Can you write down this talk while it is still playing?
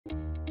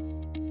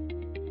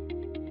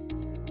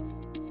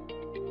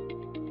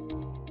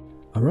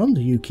Around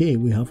the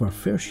UK we have our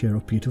fair share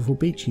of beautiful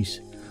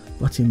beaches,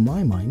 but in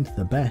my mind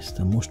the best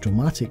and most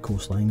dramatic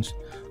coastlines,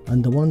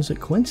 and the ones that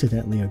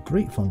coincidentally are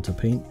great fun to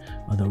paint,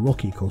 are the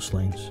rocky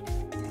coastlines.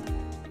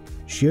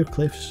 Sheer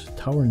cliffs,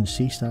 towering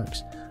sea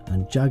stacks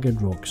and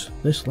jagged rocks.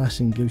 This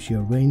lesson gives you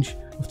a range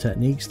of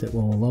techniques that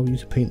will allow you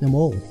to paint them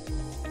all.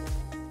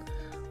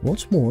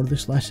 What's more,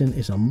 this lesson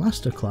is a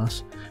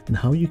masterclass in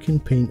how you can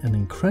paint an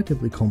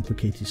incredibly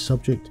complicated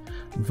subject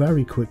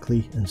very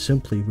quickly and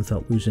simply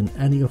without losing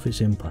any of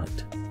its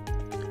impact.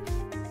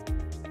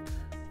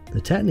 The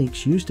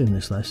techniques used in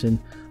this lesson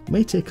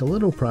may take a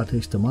little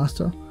practice to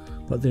master,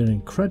 but they're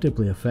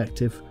incredibly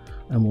effective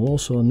and will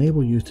also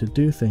enable you to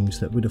do things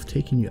that would have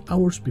taken you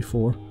hours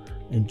before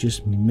in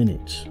just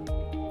minutes.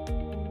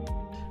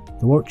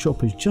 The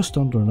workshop is just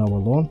under an hour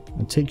long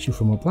and takes you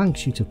from a blank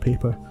sheet of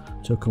paper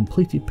to a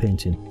completed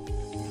painting.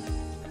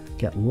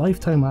 Get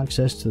lifetime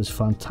access to this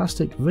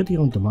fantastic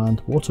video on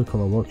demand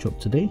watercolour workshop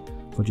today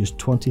for just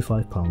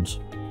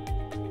 £25.